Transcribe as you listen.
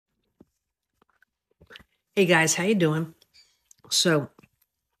Hey guys, how you doing? So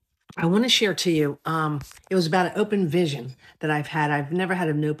I want to share to you. It was about an open vision that I've had. I've never had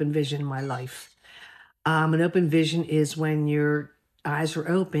an open vision in my life. An open vision is when your eyes are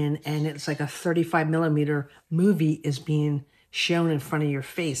open and it's like a 35 millimeter movie is being shown in front of your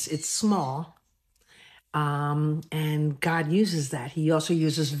face. It's small, and God uses that. He also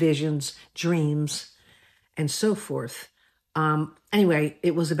uses visions, dreams, and so forth. Anyway,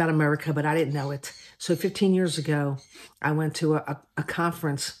 it was about America, but I didn't know it. So 15 years ago, I went to a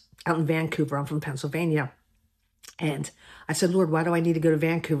conference out in Vancouver. I'm from Pennsylvania. And I said, Lord, why do I need to go to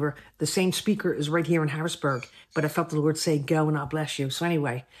Vancouver? The same speaker is right here in Harrisburg. But I felt the Lord say, go and I'll bless you. So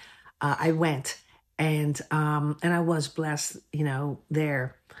anyway, I went and I was blessed,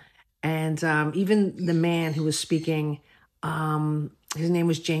 there. And even the man who was speaking, his name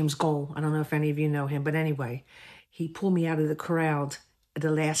was James Gold. I don't know if any of you know him, but anyway, he pulled me out of the crowd the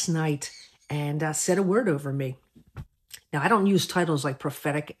last night and said a word over me. Now, I don't use titles like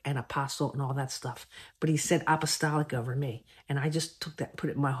prophetic and apostle and all that stuff, but he said apostolic over me. And I just took that and put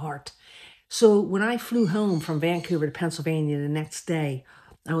it in my heart. So when I flew home from Vancouver to Pennsylvania the next day,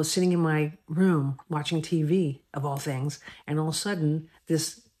 I was sitting in my room watching TV, of all things, and all of a sudden,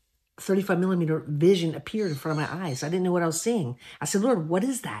 this 35 millimeter vision appeared in front of my eyes. I didn't know what I was seeing. I said, Lord, what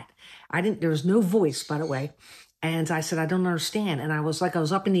is that? There was no voice, by the way. And I said, I don't understand. And I was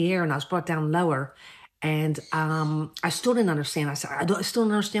up in the air and I was brought down lower. And I still didn't understand. I said, I still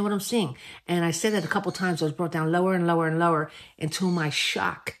don't understand what I'm seeing. And I said that a couple times. I was brought down lower and lower and lower until my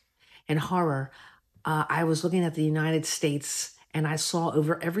shock and horror. I was looking at the United States and I saw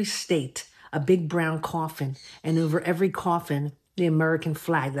over every state a big brown coffin, and over every coffin, the American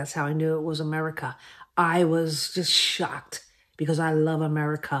flag. That's how I knew it was America. I was just shocked because I love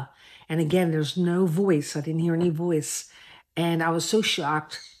America. And again, there's no voice. I didn't hear any voice. And I was so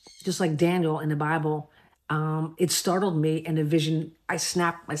shocked, just like Daniel in the Bible. It startled me, and the vision, I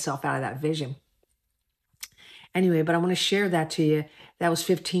snapped myself out of that vision. Anyway, but I want to share that to you. That was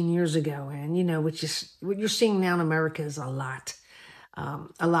 15 years ago. And, what you're seeing now in America is a lot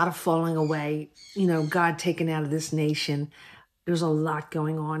of falling away, God taken out of this nation. There's a lot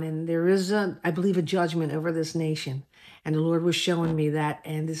going on, and there is I believe, a judgment over this nation. And the Lord was showing me that.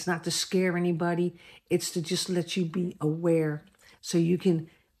 And it's not to scare anybody. It's to just let you be aware so you can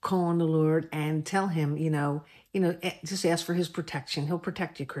call on the Lord and tell him, just ask for his protection. He'll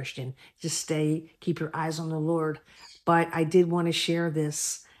protect you, Christian. Just keep your eyes on the Lord. But I did want to share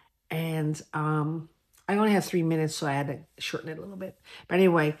this. And I only have 3 minutes, so I had to shorten it a little bit. But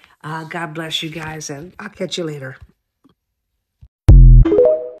anyway, God bless you guys, and I'll catch you later.